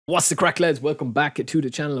What's the crack, lads? Welcome back to the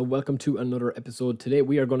channel and welcome to another episode. Today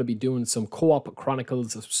we are going to be doing some co-op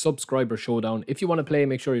Chronicles subscriber showdown. If you want to play,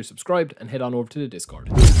 make sure you're subscribed and head on over to the Discord.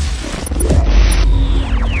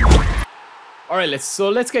 Alright,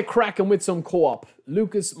 let's get cracking with some co-op.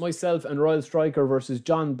 Lucas, myself and Royal Striker versus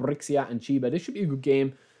John, Brixia and Chiba. This should be a good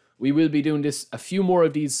game. We will be doing a few more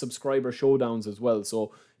of these subscriber showdowns as well.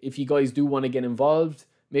 So if you guys do want to get involved,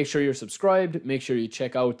 make sure you're subscribed. Make sure you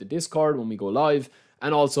check out the Discord when we go live.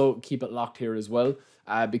 And also keep it locked here as well,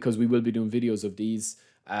 because we will be doing videos of these.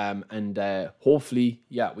 And hopefully,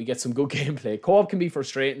 yeah, we get some good gameplay. Co-op can be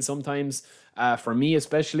frustrating sometimes, for me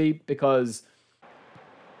especially, because...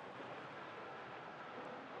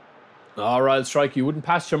 Alright, Strike, you wouldn't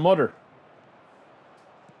pass your mother.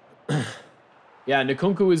 Yeah,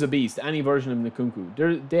 Nkunku is a beast. Any version of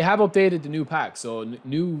Nkunku. They have updated the new pack, so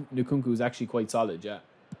new Nkunku is actually quite solid, yeah.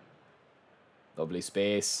 Lovely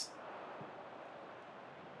space.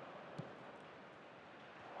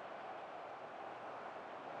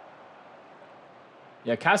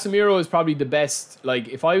 Yeah, Casemiro is probably the best. Like,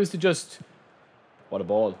 if I was to just... What a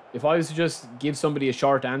ball. If I was to just give somebody a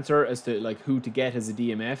short answer as to, like, who to get as a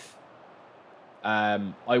DMF,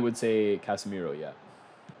 I would say Casemiro, yeah.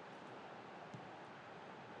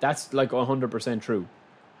 That's, like, 100% true.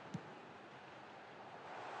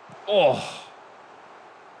 Oh!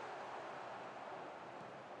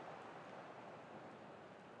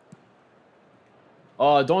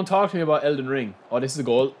 Oh, don't talk to me about Elden Ring. Oh, this is a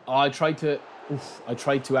goal. Oh, I tried to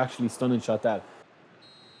actually stun and shot that.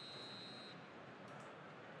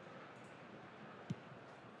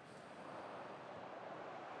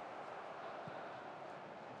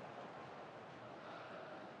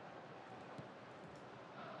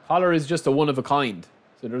 Collar is just a one of a kind.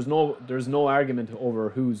 So there's no argument over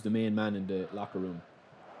who's the main man in the locker room.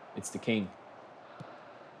 It's the king.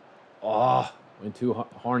 Oh, went too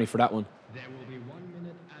horny for that one. There will be 1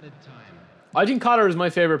 minute at a time. I think Collar is my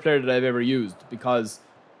favorite player that I've ever used because,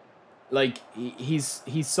 like, he's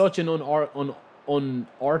such an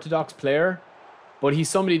unorthodox player, but he's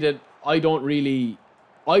somebody that I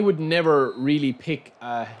would never really pick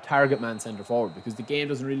a target man centre forward because the game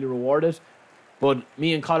doesn't really reward it. But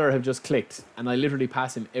me and Collar have just clicked, and I literally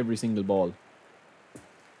pass him every single ball.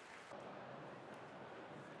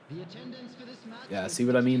 The attendance for this match. Yeah, see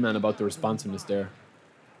what I mean, man, about the responsiveness there.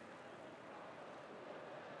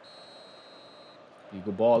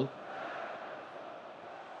 Good ball.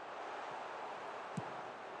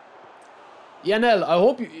 Yeah, Nell, I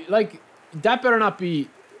hope you like that. Better not be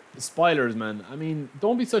spoilers, man. I mean,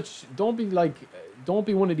 don't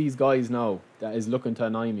be one of these guys now that is looking to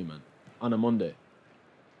annoy me, man, on a Monday.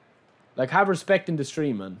 Like, have respect in the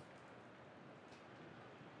stream, man.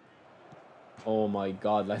 Oh my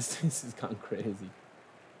God, this has gone crazy.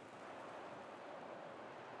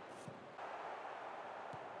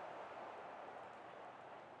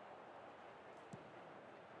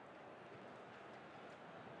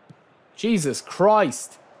 Jesus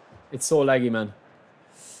Christ. It's so laggy, man.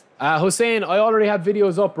 Hussein, I already have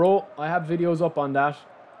videos up, bro. I have videos up on that.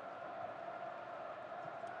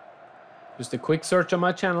 Just a quick search on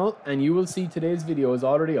my channel, and you will see today's video is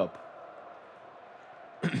already up.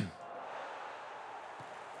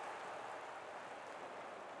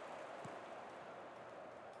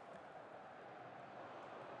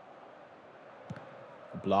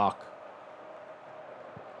 Block.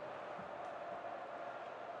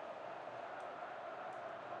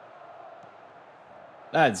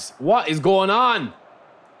 Lads, what is going on?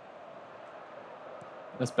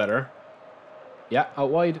 That's better. Yeah, out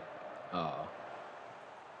wide.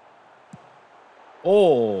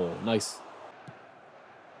 Oh, nice.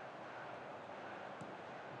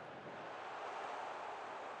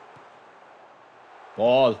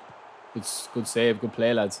 Ball. Good save, good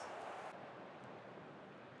play, lads.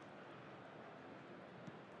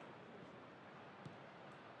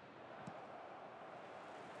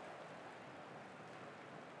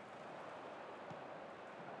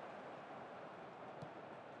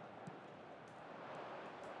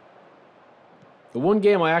 The one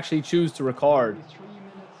game I actually choose to record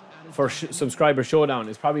for subscriber showdown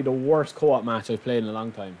is probably the worst co-op match I've played in a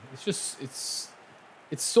long time. It's just, it's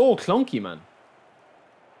so clunky, man.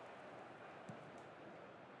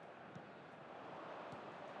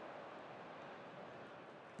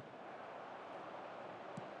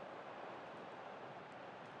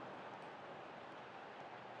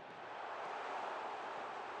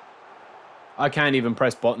 I can't even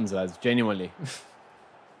press buttons, lads, genuinely.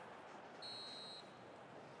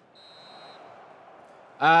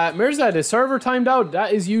 Mirza, the server timed out.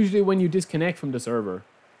 That is usually when you disconnect from the server.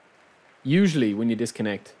 Usually when you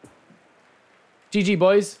disconnect. GG,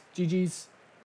 boys. GG's.